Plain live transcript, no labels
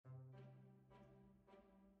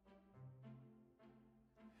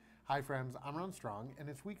Hi friends, I'm Rohn Strong, and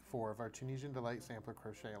it's week 4 of our Tunisian Delight Sampler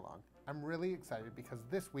Crochet Along. I'm really excited because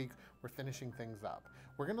this week we're finishing things up.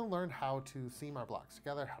 We're going to learn how to seam our blocks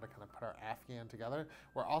together, how to kind of put our afghan together.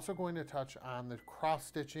 We're also going to touch on the cross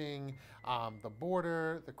stitching, the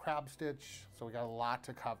border, the crab stitch, so we got a lot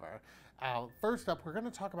to cover. First up, we're going to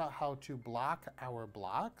talk about how to block our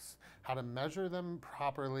blocks, how to measure them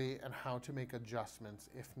properly, and how to make adjustments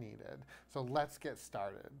if needed. So let's get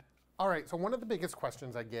started. All right, so one of the biggest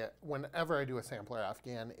questions I get whenever I do a sampler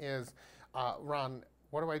afghan is, Ron,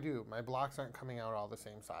 what do I do? My blocks aren't coming out all the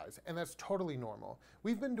same size. And that's totally normal.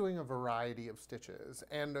 We've been doing a variety of stitches.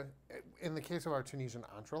 And in the case of our Tunisian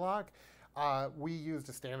entrelac, we used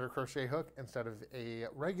a standard crochet hook instead of a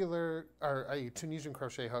regular, or a Tunisian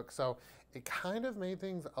crochet hook. So it kind of made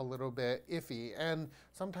things a little bit iffy. And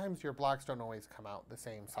sometimes your blocks don't always come out the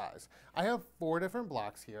same size. I have 4 different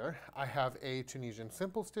blocks here. I have a Tunisian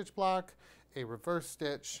simple stitch block, a reverse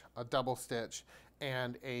stitch, a double stitch,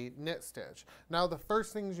 and a knit stitch. Now the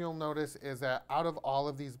first things you'll notice is that out of all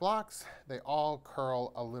of these blocks, they all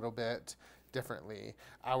curl a little bit differently.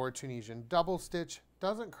 Our Tunisian double stitch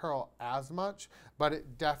doesn't curl as much, but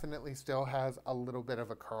it definitely still has a little bit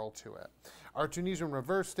of a curl to it. Our Tunisian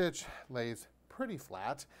reverse stitch lays pretty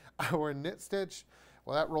flat. Our knit stitch,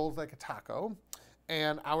 well, that rolls like a taco.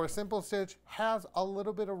 And our simple stitch has a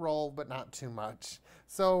little bit of roll, but not too much.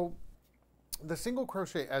 So the single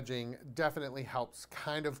crochet edging definitely helps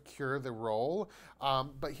kind of cure the roll,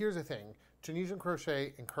 but here's the thing. Tunisian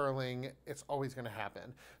crochet and curling, it's always going to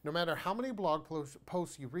happen. No matter how many blog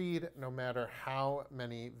posts you read, no matter how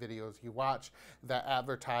many videos you watch that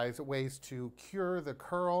advertise ways to cure the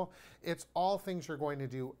curl, it's all things you're going to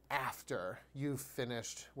do after you've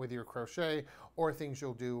finished with your crochet or things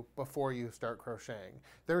you'll do before you start crocheting.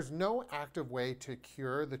 There's no active way to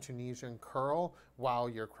cure the Tunisian curl while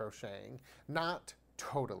you're crocheting. Not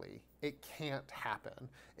totally. It can't happen,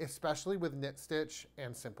 especially with knit stitch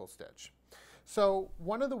and simple stitch. So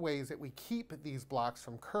one of the ways that we keep these blocks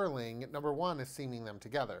from curling, number one, is seaming them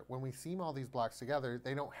together. When we seam all these blocks together,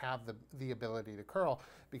 they don't have the ability to curl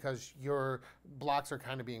because your blocks are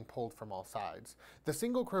kind of being pulled from all sides. The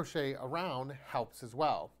single crochet around helps as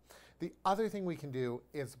well. The other thing we can do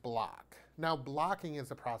is block. Now, blocking is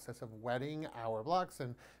the process of wetting our blocks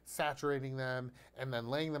and saturating them and then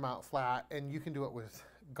laying them out flat. And you can do it with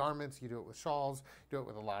garments, you do it with shawls, do it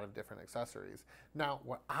with a lot of different accessories. Now,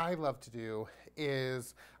 what I love to do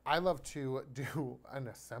is I love to do an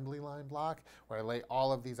assembly line block where I lay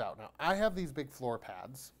all of these out. Now, I have these big floor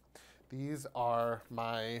pads. These are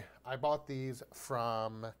I bought these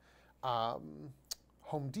from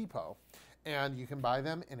Home Depot. And you can buy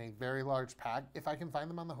them in a very large pack. If I can find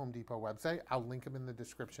them on the Home Depot website, I'll link them in the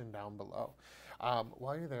description down below.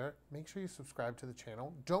 While you're there, make sure you subscribe to the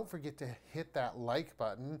channel. Don't forget to hit that like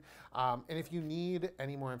button. And if you need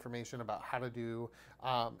any more information about how to do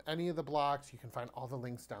any of the blocks, you can find all the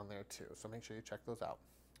links down there too. So make sure you check those out.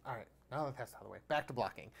 All right, now that that's out of the way, back to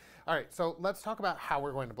blocking. All right, so let's talk about how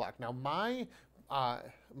we're going to block. Now my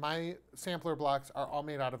sampler blocks are all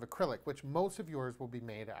made out of acrylic, which most of yours will be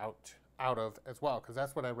made out of as well, because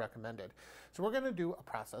that's what I recommended. So we're going to do a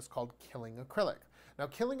process called killing acrylic. Now,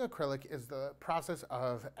 killing acrylic is the process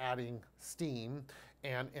of adding steam,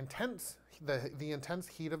 and the intense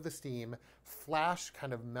heat of the steam flash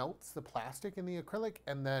kind of melts the plastic in the acrylic,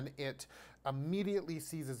 and then it immediately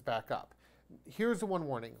seizes back up. Here's the one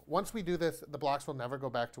warning. Once we do this, the blocks will never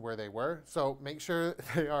go back to where they were, so make sure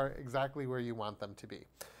they are exactly where you want them to be.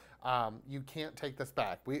 You can't take this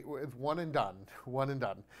back. It's one and done, one and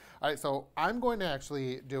done. All right, so I'm going to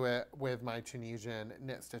actually do it with my Tunisian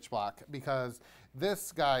knit stitch block because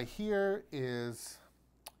this guy here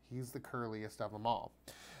he's the curliest of them all.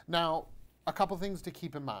 Now, a couple things to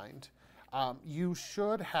keep in mind. You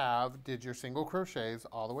should did your single crochets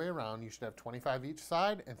all the way around. You should have 25 each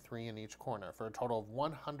side and 3 in each corner for a total of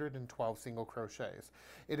 112 single crochets.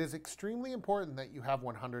 It is extremely important that you have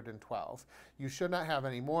 112. You should not have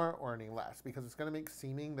any more or any less because it's going to make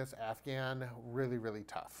seaming this afghan really, really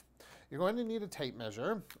tough. You're going to need a tape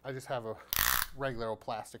measure. I just have a regular old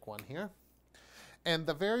plastic one here. And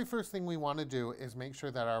the very first thing we want to do is make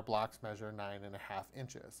sure that our blocks measure 9.5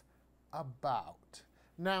 inches. About.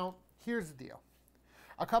 Now, here's the deal.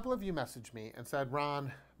 A couple of you messaged me and said,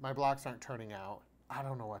 Ron, my blocks aren't turning out. I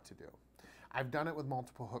don't know what to do. I've done it with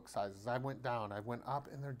multiple hook sizes. I went down, I went up,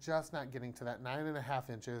 and they're just not getting to that 9.5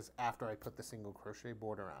 inches after I put the single crochet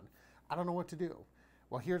border on. I don't know what to do.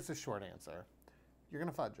 Well, here's the short answer. You're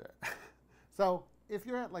gonna fudge it. So if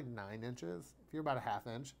you're at like 9 inches, if you're about a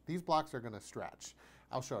 ½ inch, these blocks are gonna stretch.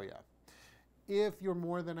 I'll show you. If you're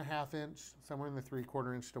more than a ½ inch, somewhere in the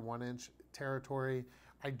 3/4 inch to 1 inch territory,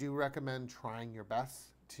 I do recommend trying your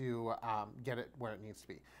best to get it where it needs to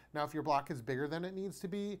be. Now, if your block is bigger than it needs to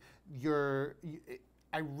be,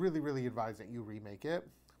 I really advise that you remake it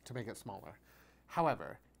to make it smaller.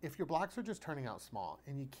 However, if your blocks are just turning out small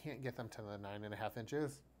and you can't get them to the 9.5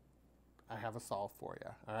 inches, I have a solve for you,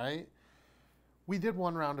 all right? We did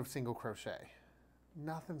one round of single crochet.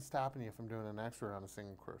 Nothing's stopping you from doing an extra round of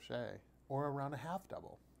single crochet or a round of half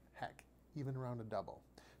double. Heck, even around a double.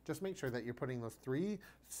 Just make sure that you're putting those 3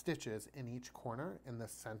 stitches in each corner in the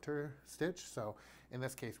center stitch. So in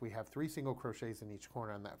this case, we have 3 single crochets in each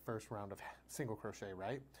corner on that first round of single crochet,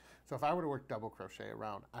 right? So if I were to work double crochet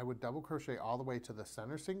around, I would double crochet all the way to the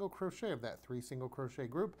center single crochet of that 3 single crochet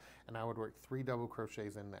group, and I would work 3 double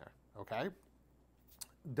crochets in there, okay?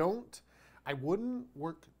 I wouldn't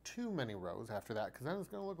work too many rows after that, because then it's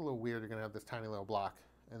gonna look a little weird. You're gonna have this tiny little block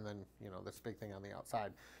and then, you know, this big thing on the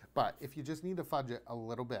outside. But if you just need to fudge it a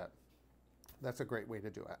little bit, that's a great way to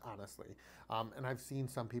do it, honestly. And I've seen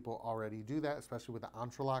some people already do that, especially with the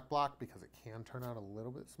entrelac block, because it can turn out a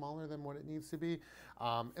little bit smaller than what it needs to be.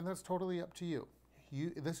 And that's totally up to you.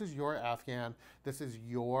 This is your Afghan. This is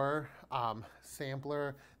your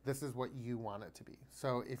sampler. This is what you want it to be.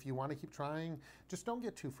 So if you want to keep trying, just don't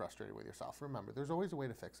get too frustrated with yourself. Remember, there's always a way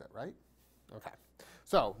to fix it, right? Okay.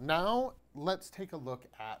 So now let's take a look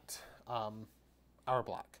at our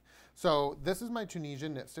block. So this is my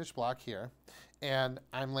Tunisian knit stitch block here, and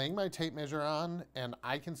I'm laying my tape measure on, and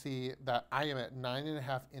I can see that I am at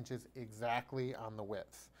 9.5 inches exactly on the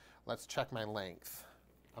width. Let's check my length.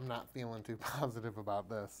 I'm not feeling too positive about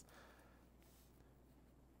this.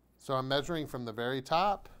 So I'm measuring from the very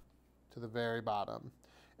top to the very bottom,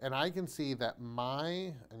 and I can see that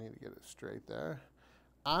I need to get it straight there.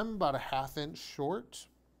 I'm about a 1/2 inch short,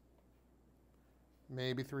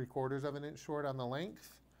 maybe 3/4 of an inch short on the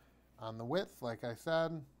length. On the width, like I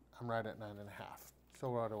said, I'm right at 9.5. So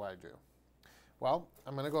what do I do? Well,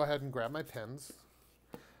 I'm gonna go ahead and grab my pins.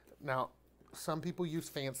 Now, some people use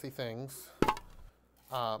fancy things.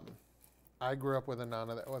 I grew up with a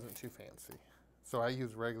Nana that wasn't too fancy. So I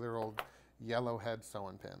use regular old yellow head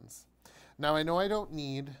sewing pins. Now I know I don't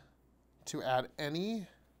need to add any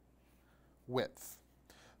width.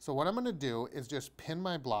 So what I'm gonna do is just pin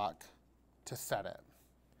my block to set it.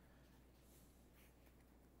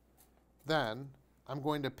 Then I'm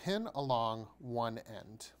going to pin along one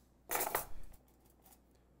end.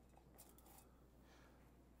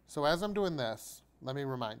 So as I'm doing this, let me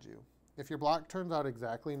remind you, if your block turns out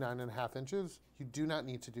exactly 9.5 inches, you do not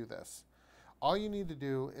need to do this. All you need to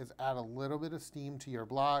do is add a little bit of steam to your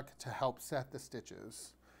block to help set the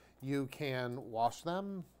stitches. You can wash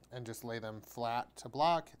them and just lay them flat to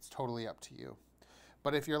block. It's totally up to you.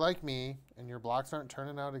 But if you're like me and your blocks aren't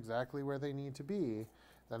turning out exactly where they need to be,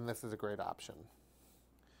 then this is a great option.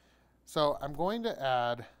 So I'm going to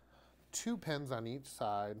add 2 pins on each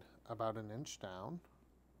side, about 1 inch down,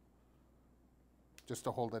 just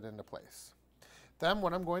to hold it into place. Then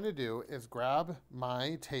what I'm going to do is grab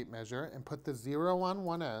my tape measure and put the 0 on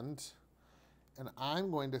one end, and I'm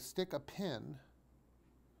going to stick a pin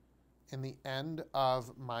in the end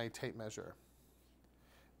of my tape measure.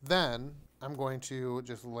 Then I'm going to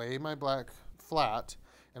just lay my block flat,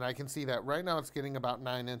 and I can see that right now it's getting about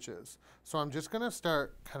 9 inches. So I'm just gonna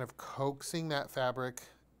start kind of coaxing that fabric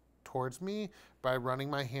towards me by running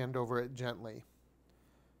my hand over it gently.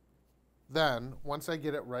 Then, once I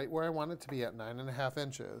get it right where I want it to be at 9.5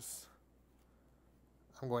 inches,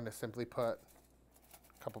 I'm going to simply put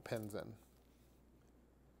a couple pins in.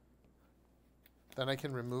 Then I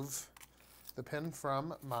can remove the pin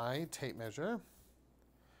from my tape measure,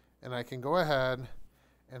 and I can go ahead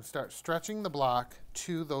and start stretching the block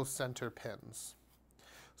to those center pins.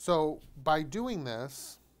 So by doing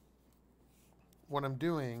this, what I'm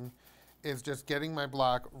doing is just getting my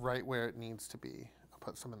block right where it needs to be. I'll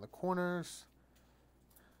put some in the corners.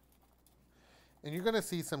 And you're gonna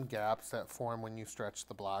see some gaps that form when you stretch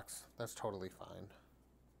the blocks. That's totally fine.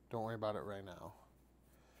 Don't worry about it right now.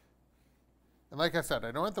 And like I said,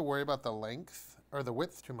 I don't have to worry about the length or the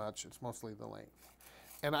width too much. It's mostly the length.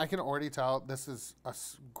 And I can already tell this is a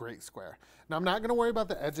great square. Now I'm not gonna worry about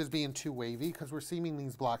the edges being too wavy because we're seaming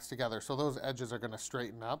these blocks together. So those edges are gonna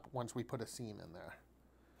straighten up once we put a seam in there.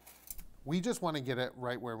 We just wanna get it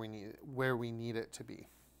right where we need it to be.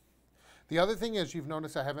 The other thing is, you've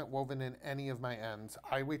noticed I haven't woven in any of my ends.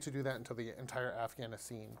 I wait to do that until the entire Afghan is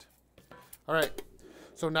seamed. All right,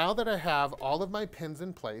 so now that I have all of my pins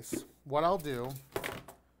in place, what I'll do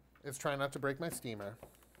is try not to break my steamer.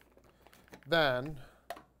 Then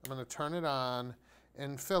I'm gonna turn it on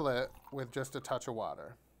and fill it with just a touch of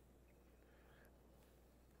water.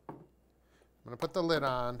 I'm going to put the lid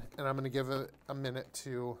on, and I'm going to give it a minute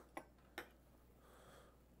to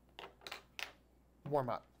warm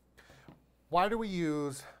up. Why do we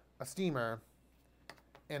use a steamer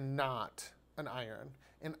and not an iron?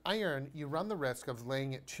 In iron, you run the risk of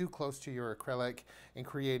laying it too close to your acrylic and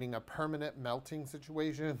creating a permanent melting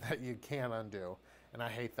situation that you can't undo, and I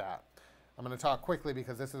hate that. I'm going to talk quickly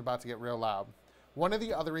because this is about to get real loud. One of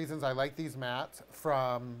the other reasons I like these mats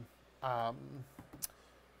from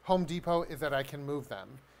Home Depot is that I can move them.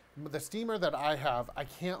 The steamer that I have, I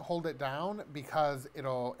can't hold it down because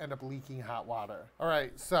it'll end up leaking hot water. All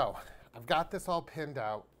right, so I've got this all pinned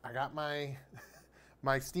out. I got my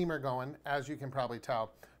my steamer going, as you can probably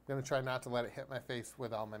tell. I'm gonna try not to let it hit my face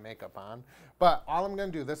with all my makeup on. But all I'm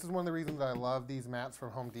gonna do, this is one of the reasons I love these mats from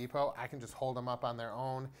Home Depot. I can just hold them up on their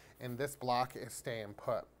own, and this block is staying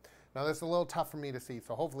put. Now this is a little tough for me to see,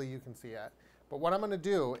 so hopefully you can see it. But what I'm gonna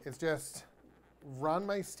do is just run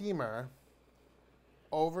my steamer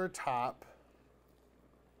over top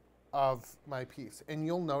of my piece. And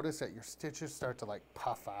you'll notice that your stitches start to like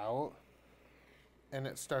puff out, and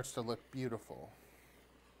it starts to look beautiful.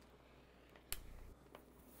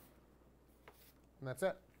 And that's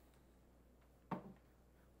it.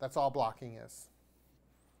 That's all blocking is.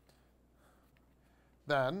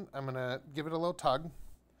 Then I'm gonna give it a little tug,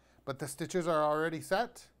 but the stitches are already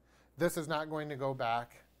set. This is not going to go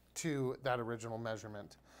back to that original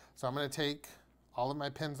measurement. So I'm gonna take all of my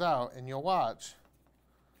pins out, and you'll watch,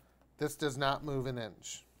 this does not move an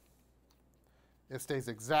inch. It stays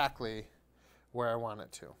exactly where I want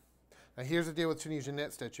it to. Now here's the deal with Tunisian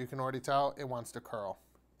knit stitch. You can already tell it wants to curl.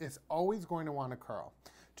 It's always going to want to curl.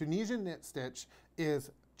 Tunisian knit stitch is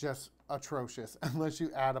just atrocious unless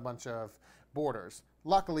you add a bunch of borders.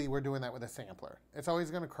 Luckily, we're doing that with a sampler. It's always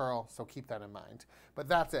going to curl, so keep that in mind. But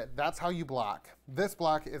that's it. That's how you block. This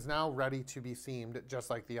block is now ready to be seamed just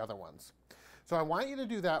like the other ones. So I want you to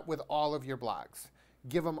do that with all of your blocks.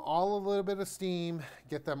 Give them all a little bit of steam,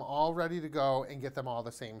 get them all ready to go, and get them all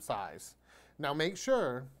the same size. Now make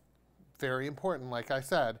sure, very important, like I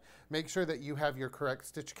said, make sure that you have your correct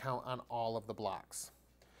stitch count on all of the blocks.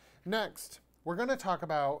 Next, we're going to talk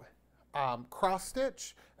about cross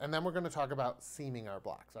stitch, and then we're going to talk about seaming our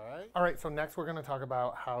blocks, all right? All right, so next we're going to talk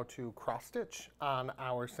about how to cross stitch on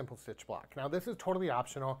our simple stitch block. Now this is totally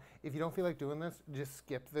optional. If you don't feel like doing this, just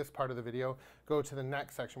skip this part of the video. Go to the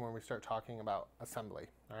next section where we start talking about assembly,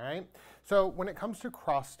 all right? So when it comes to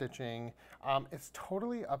cross stitching, it's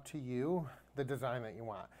totally up to you, the design that you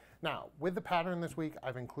want. Now, with the pattern this week,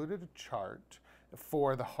 I've included a chart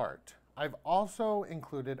for the heart. I've also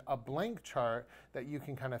included a blank chart that you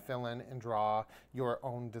can kind of fill in and draw your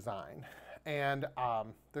own design. And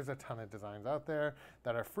there's a ton of designs out there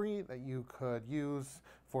that are free that you could use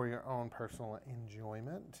for your own personal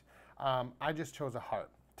enjoyment. I just chose a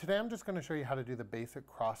heart. Today I'm just going to show you how to do the basic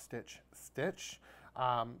cross stitch,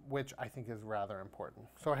 which I think is rather important.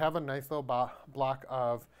 So I have a nice little block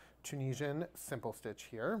of Tunisian simple stitch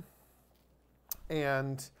here.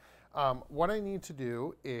 And what I need to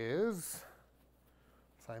do is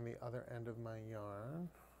find the other end of my yarn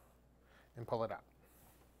and pull it out.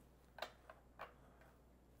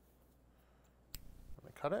 I'm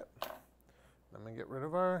going to cut it. I'm going to get rid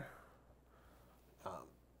of our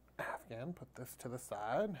afghan, put this to the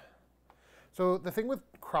side. So the thing with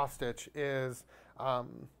cross stitch is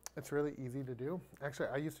it's really easy to do. Actually,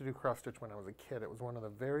 I used to do cross stitch when I was a kid. It was one of the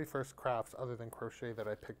very first crafts other than crochet that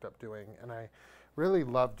I picked up doing, and I really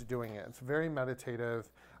loved doing it. It's very meditative.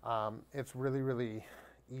 It's really, really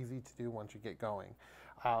easy to do once you get going.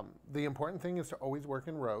 The important thing is to always work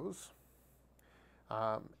in rows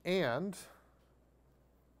and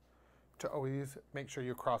to always make sure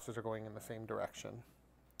your crosses are going in the same direction.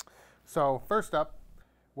 So first up,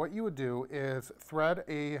 what you would do is thread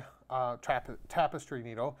a tapestry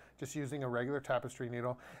needle, just using a regular tapestry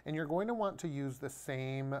needle, and you're going to want to use the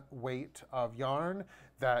same weight of yarn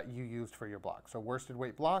that you used for your block. So worsted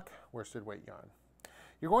weight block, worsted weight yarn.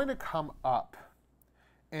 You're going to come up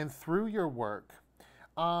and through your work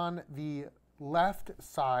on the left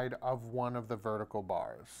side of one of the vertical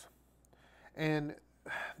bars. And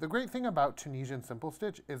the great thing about Tunisian simple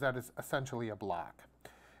stitch is that it's essentially a block.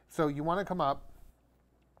 So you want to come up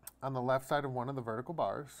on the left side of one of the vertical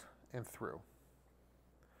bars and through.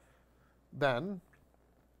 Then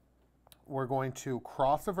we're going to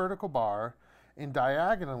cross a vertical bar, and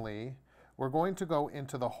diagonally we're going to go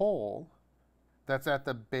into the hole that's at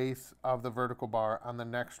the base of the vertical bar on the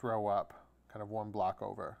next row up, kind of one block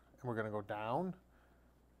over. And we're going to go down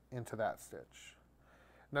into that stitch.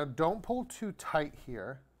 Now don't pull too tight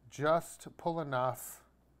here, just pull enough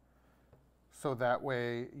so that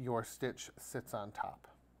way your stitch sits on top.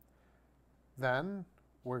 Then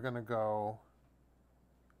we're going to go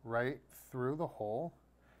right through the hole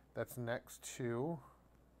that's next to,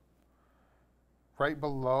 right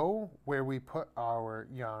below where we put our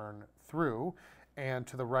yarn through, and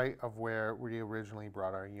to the right of where we originally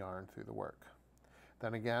brought our yarn through the work.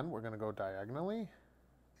 Then again, we're going to go diagonally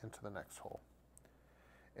into the next hole.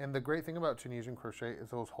 And the great thing about Tunisian crochet is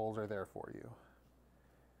those holes are there for you.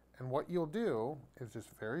 And what you'll do is just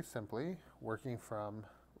very simply working from,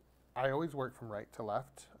 I always work from right to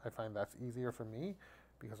left. I find that's easier for me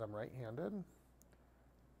because I'm right-handed.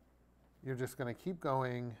 You're just going to keep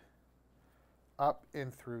going up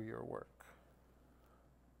and through your work.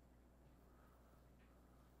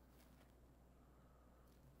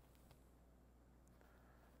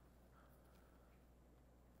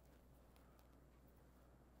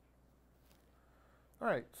 All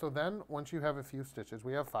right, so then once you have a few stitches,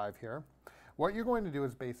 we have 5 here, what you're going to do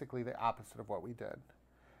is basically the opposite of what we did.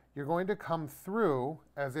 You're going to come through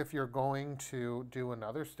as if you're going to do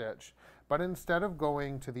another stitch, but instead of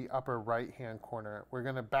going to the upper right-hand corner, we're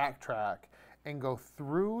going to backtrack and go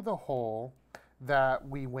through the hole that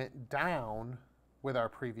we went down with our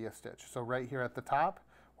previous stitch. So right here at the top,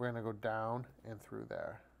 we're going to go down and through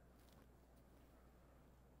there.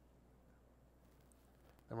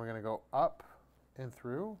 Then we're going to go up and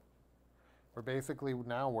through. We're basically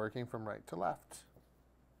now working from right to left.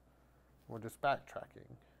 We're just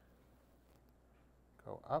backtracking.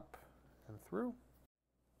 Go up and through.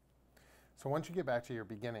 So once you get back to your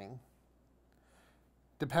beginning,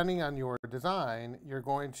 depending on your design, you're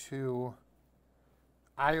going to,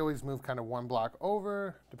 I always move kind of one block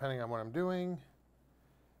over, depending on what I'm doing,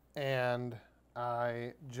 and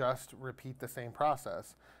I just repeat the same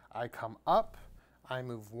process. I come up, I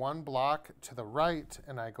move one block to the right,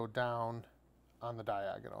 and I go down on the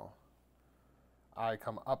diagonal. I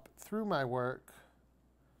come up through my work,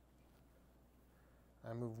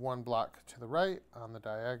 I move one block to the right on the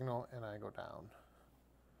diagonal, and I go down.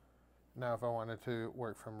 Now if I wanted to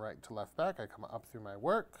work from right to left back, I come up through my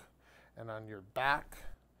work, and on your back,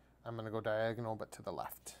 I'm going to go diagonal but to the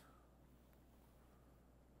left.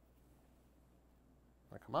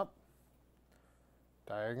 I come up,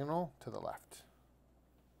 diagonal to the left.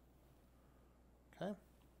 Okay,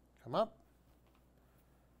 come up,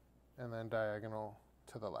 and then diagonal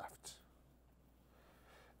to the left.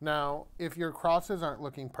 Now, if your crosses aren't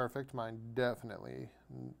looking perfect, mine definitely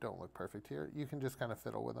don't look perfect here, you can just kind of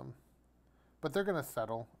fiddle with them. But they're going to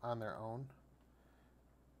settle on their own.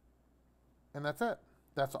 And that's it.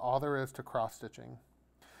 That's all there is to cross stitching.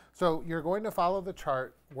 So you're going to follow the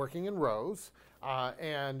chart working in rows,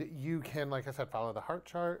 and you can, like I said, follow the heart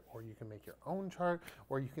chart, or you can make your own chart,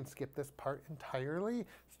 or you can skip this part entirely.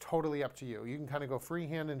 It's totally up to you. You can kind of go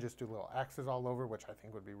freehand and just do little X's all over, which I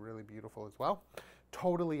think would be really beautiful as well.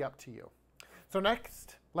 Totally up to you. So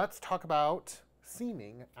next, let's talk about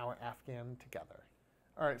seaming our Afghan together.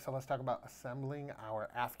 All right, so let's talk about assembling our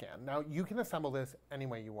Afghan. Now, you can assemble this any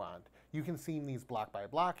way you want. You can seam these block by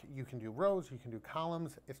block, you can do rows, you can do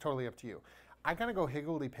columns, it's totally up to you. I kind of go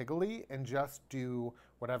higgledy-piggledy and just do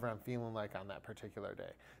whatever I'm feeling like on that particular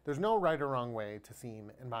day. There's no right or wrong way to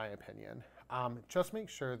seam, in my opinion. Just make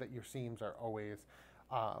sure that your seams are always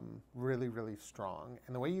really, really strong.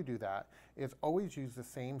 And the way you do that is always use the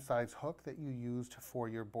same size hook that you used for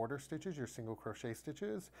your border stitches, your single crochet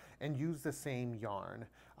stitches, and use the same yarn.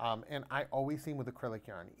 And I always seam with acrylic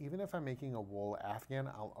yarn. Even if I'm making a wool Afghan,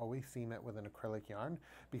 I'll always seam it with an acrylic yarn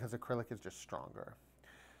because acrylic is just stronger.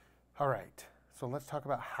 All right, so let's talk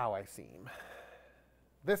about how I seam.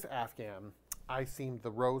 This Afghan, I seamed the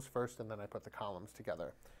rows first and then I put the columns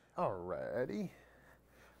together. Alrighty.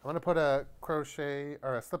 I'm going to put a crochet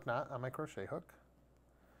or a slip knot on my crochet hook.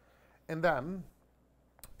 And then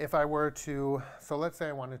if I were to, so let's say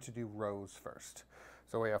I wanted to do rows first.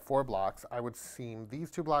 So we have 4 blocks. I would seam these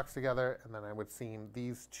 2 blocks together, and then I would seam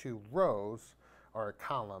these 2 rows or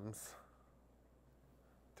columns.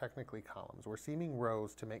 Technically columns. We're seaming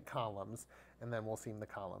rows to make columns, and then we'll seam the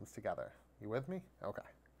columns together. You with me? Okay.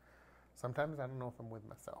 Sometimes I don't know if I'm with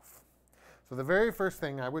myself. So the very first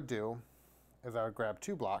thing I would do is I would grab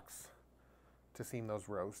 2 blocks to seam those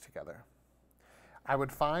rows together. I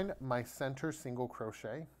would find my center single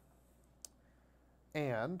crochet,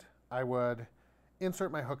 and I would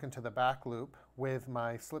insert my hook into the back loop with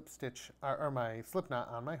my slip stitch or my slip knot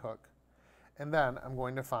on my hook, and then I'm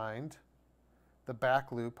going to find the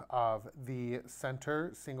back loop of the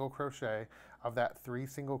center single crochet of that 3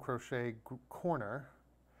 single crochet corner,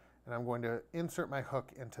 and I'm going to insert my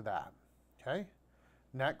hook into that. Okay?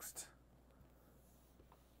 Next,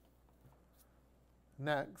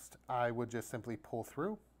 I would just simply pull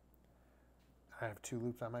through. I have 2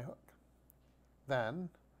 loops on my hook. Then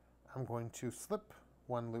I'm going to slip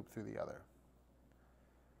one loop through the other.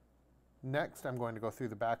 Next, I'm going to go through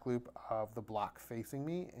the back loop of the block facing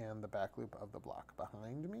me and the back loop of the block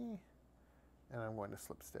behind me, and I'm going to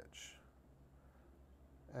slip stitch.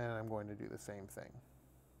 And I'm going to do the same thing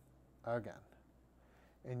again.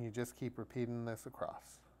 And you just keep repeating this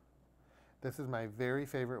across. This is my very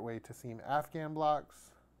favorite way to seam Afghan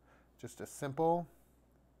blocks. Just a simple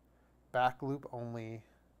back loop only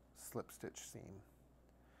slip stitch seam.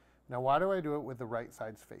 Now, why do I do it with the right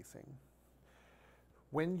sides facing?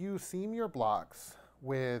 When you seam your blocks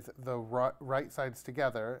with the right sides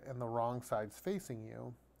together and the wrong sides facing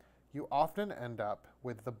you, you often end up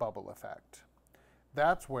with the bubble effect.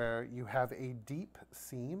 That's where you have a deep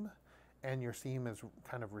seam and your seam is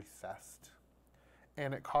kind of recessed.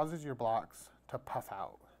 And it causes your blocks to puff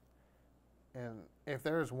out. And if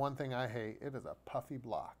there is one thing I hate, it is a puffy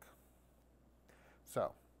block.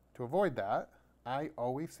 So, to avoid that, I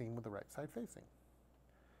always seam with the right side facing.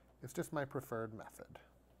 It's just my preferred method.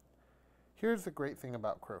 Here's the great thing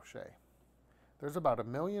about crochet. There's about 1.5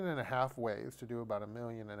 million ways to do about 1.5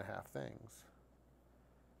 million things.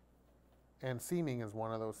 And seaming is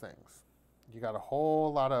one of those things. You got a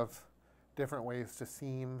whole lot of different ways to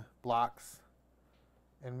seam blocks,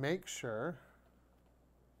 and make sure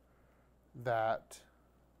that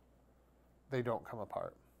they don't come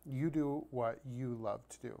apart. You do what you love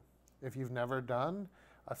to do. If you've never done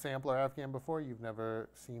a sampler Afghan before, you've never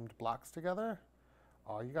seamed blocks together,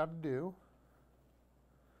 all you got to do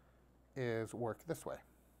is work this way.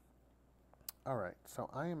 All right, so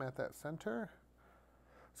I am at that center.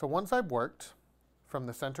 So once I've worked from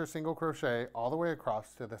the center single crochet all the way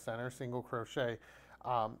across to the center single crochet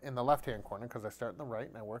in the left-hand corner, because I start in the right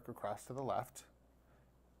and I work across to the left,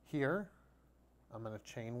 here I'm going to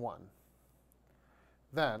chain 1.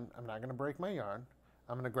 Then I'm not going to break my yarn.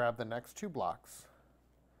 I'm going to grab the next 2 blocks.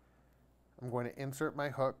 I'm going to insert my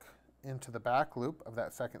hook into the back loop of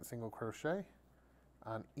that second single crochet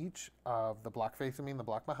on each of the block facing me and the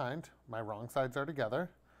block behind. My wrong sides are together,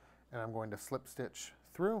 and I'm going to slip stitch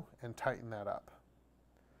through and tighten that up.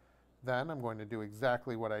 Then I'm going to do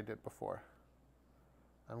exactly what I did before.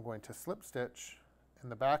 I'm going to slip stitch in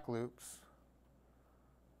the back loops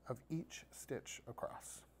of each stitch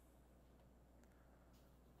across.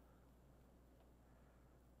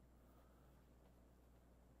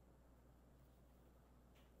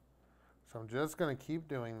 So I'm just going to keep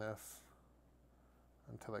doing this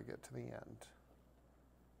until I get to the end.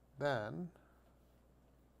 Then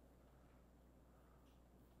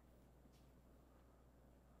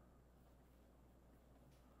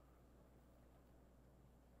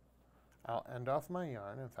I'll end off my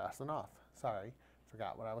yarn and fasten off. Sorry,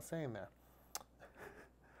 forgot what I was saying there.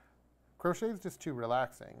 Crochet is just too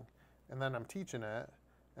relaxing, and then I'm teaching it,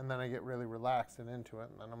 and then I get really relaxed and into it,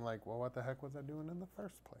 and then I'm like, well, what the heck was I doing in the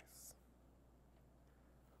first place?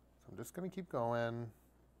 So I'm just going to keep going,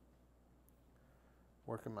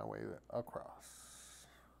 working my way across.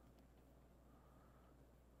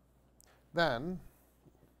 Then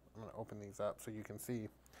I'm going to open these up so you can see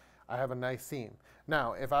I have a nice seam.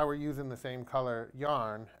 Now, if I were using the same color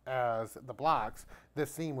yarn as the blocks,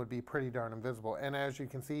 this seam would be pretty darn invisible. And as you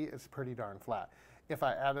can see, it's pretty darn flat. If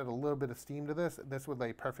I added a little bit of steam to this, this would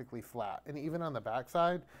lay perfectly flat. And even on the back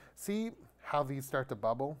side, see how these start to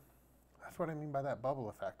bubble? That's what I mean by that bubble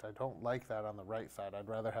effect. I don't like that on the right side. I'd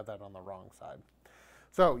rather have that on the wrong side.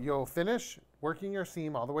 So you'll finish working your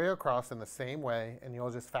seam all the way across in the same way, and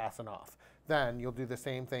you'll just fasten off. Then you'll do the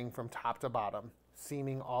same thing from top to bottom,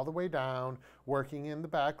 seaming all the way down, working in the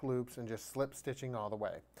back loops, and just slip stitching all the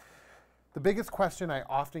way. The biggest question I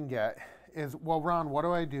often get is, well, Ron, what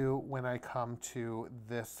do I do when I come to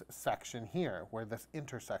this section here, where this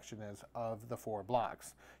intersection is of the 4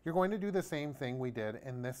 blocks? You're going to do the same thing we did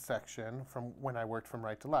in this section from when I worked from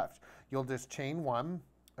right to left. You'll just chain 1,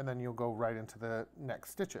 and then you'll go right into the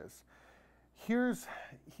next stitches. Here's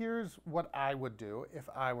what I would do if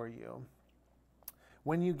I were you.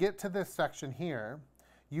 When you get to this section here,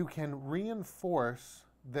 you can reinforce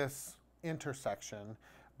this intersection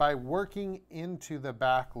by working into the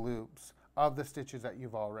back loops of the stitches that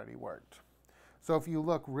you've already worked. So if you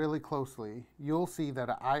look really closely, you'll see that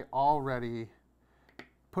I already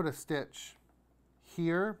put a stitch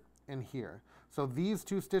here and here. So these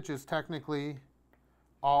 2 stitches technically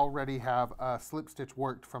already have a slip stitch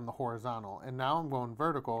worked from the horizontal, and now I'm going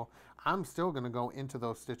vertical. I'm still going to go into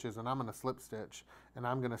those stitches and I'm going to slip stitch and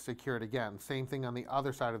I'm going to secure it again. Same thing on the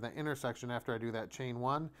other side of the intersection. After I do that chain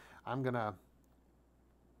 1, I'm going to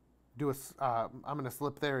I'm going to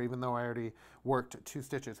slip there even though I already worked 2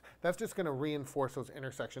 stitches. That's just going to reinforce those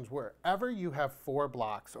intersections. Wherever you have 4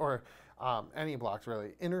 blocks, or any blocks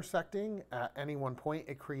really, intersecting at any one point,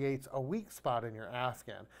 it creates a weak spot in your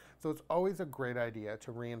afghan. So it's always a great idea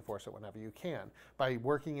to reinforce it whenever you can by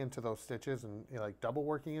working into those stitches and like double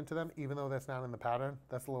working into them, even though that's not in the pattern.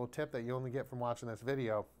 That's a little tip that you only get from watching this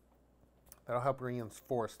video. That'll help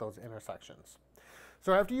reinforce those intersections.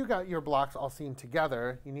 So after you got your blocks all seamed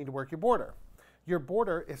together, you need to work your border. Your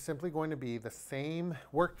border is simply going to be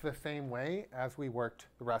worked the same way as we worked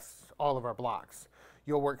all of our blocks.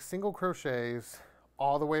 You'll work single crochets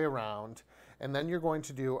all the way around, and then you're going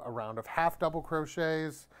to do a round of half double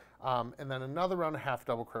crochets, and then another round of half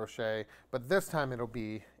double crochet, but this time it'll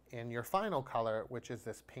be in your final color, which is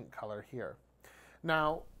this pink color here.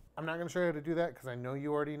 Now, I'm not going to show you how to do that because I know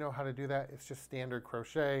you already know how to do that. It's just standard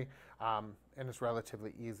crochet, and it's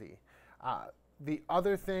relatively easy. The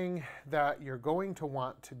other thing that you're going to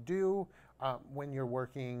want to do when you're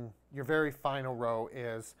working your very final row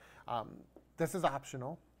is, this is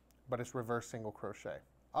optional, but it's reverse single crochet,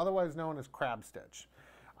 otherwise known as crab stitch.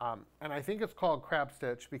 And I think it's called crab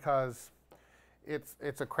stitch because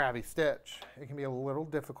it's a crabby stitch. It can be a little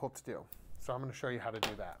difficult to do. So I'm going to show you how to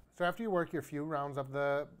do that. So after you work your few rounds of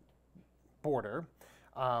the border,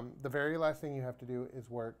 the very last thing you have to do is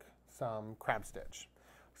work some crab stitch.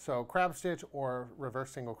 So crab stitch or reverse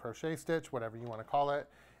single crochet stitch, whatever you want to call it,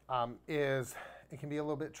 it can be a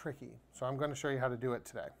little bit tricky. So I'm going to show you how to do it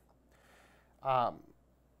today.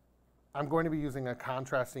 I'm going to be using a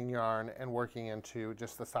contrasting yarn and working into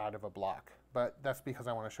just the side of a block, but that's because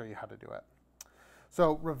I want to show you how to do it.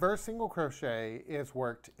 So reverse single crochet is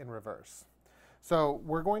worked in reverse. So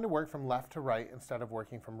we're going to work from left to right instead of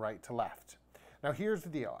working from right to left. Now here's the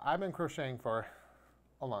deal. I've been crocheting for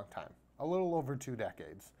a long time, a little over 2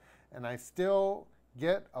 decades, and I still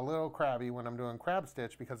get a little crabby when I'm doing crab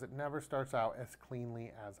stitch because it never starts out as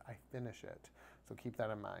cleanly as I finish it. So keep that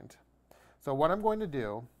in mind. So what I'm going to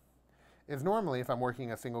do is normally if I'm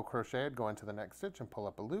working a single crochet, I'd go into the next stitch and pull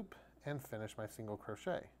up a loop and finish my single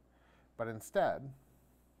crochet. But instead,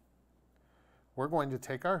 we're going to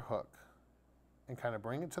take our hook and kind of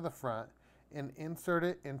bring it to the front and insert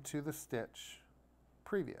it into the stitch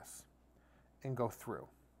previous and go through.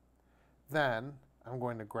 Then I'm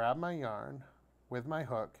going to grab my yarn with my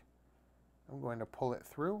hook. I'm going to pull it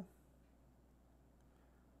through,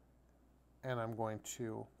 and I'm going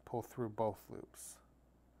to pull through both loops.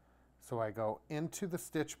 So I go into the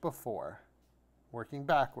stitch before, working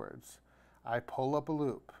backwards. I pull up a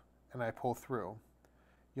loop and I pull through.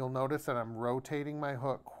 You'll notice that I'm rotating my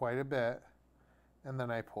hook quite a bit, and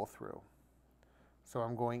then I pull through. So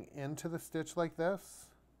I'm going into the stitch like this.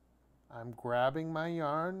 I'm grabbing my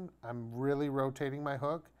yarn. I'm really rotating my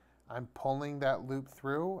hook. I'm pulling that loop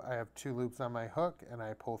through. I have 2 loops on my hook, and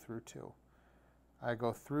I pull through 2. I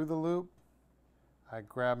go through the loop. I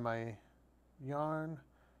grab my yarn,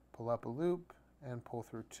 pull up a loop, and pull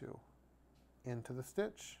through 2. Into the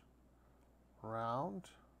stitch, round,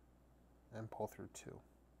 and pull through 2.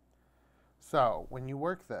 So when you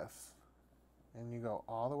work this, and you go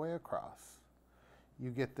all the way across, you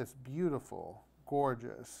get this beautiful,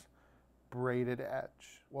 gorgeous, braided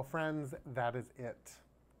edge. Well, friends, that is it.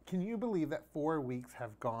 Can you believe that 4 weeks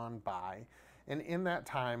have gone by? And in that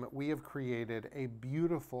time, we have created a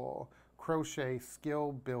beautiful crochet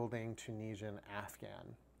skill-building Tunisian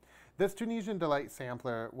afghan. This Tunisian Delight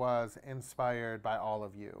sampler was inspired by all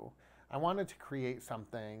of you. I wanted to create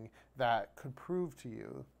something that could prove to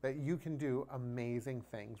you that you can do amazing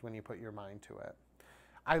things when you put your mind to it.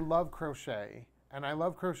 I love crochet, and I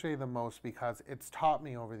love crochet the most because it's taught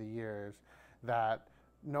me over the years that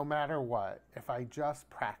no matter what, if I just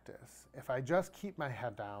practice, if I just keep my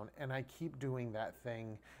head down and I keep doing that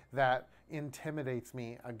thing that intimidates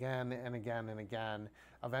me again and again and again,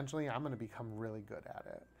 eventually I'm going to become really good at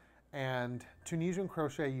it. And Tunisian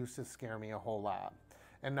crochet used to scare me a whole lot.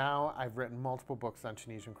 And now I've written multiple books on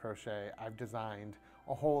Tunisian crochet. I've designed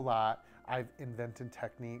a whole lot. I've invented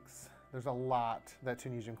techniques. There's a lot that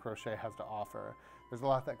Tunisian crochet has to offer. There's a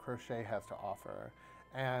lot that crochet has to offer.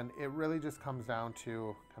 And it really just comes down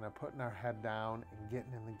to kind of putting our head down and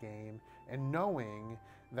getting in the game and knowing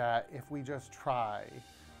that if we just try,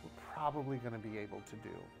 we're probably going to be able to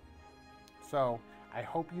do. So I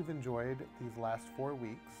hope you've enjoyed these last 4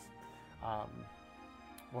 weeks.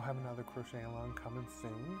 We'll have another crochet along coming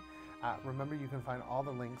soon. Remember, you can find all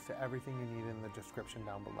the links to everything you need in the description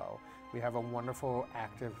down below. We have a wonderful,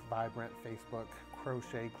 active, vibrant Facebook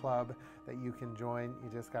crochet club that you can join. You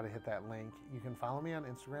just got to hit that link. You can follow me on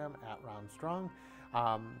Instagram at Rohn Strong,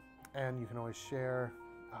 and you can always share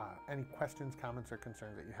any questions, comments, or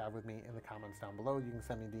concerns that you have with me in the comments down below. You can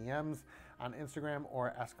send me DMs on Instagram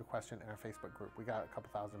or ask a question in our Facebook group. We got a couple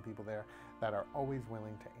thousand people there that are always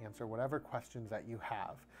willing to answer whatever questions that you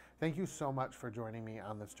have. Thank you so much for joining me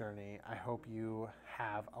on this journey. I hope you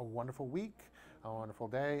have a wonderful week, a wonderful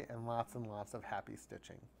day, and lots of happy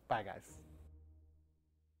stitching. Bye, guys.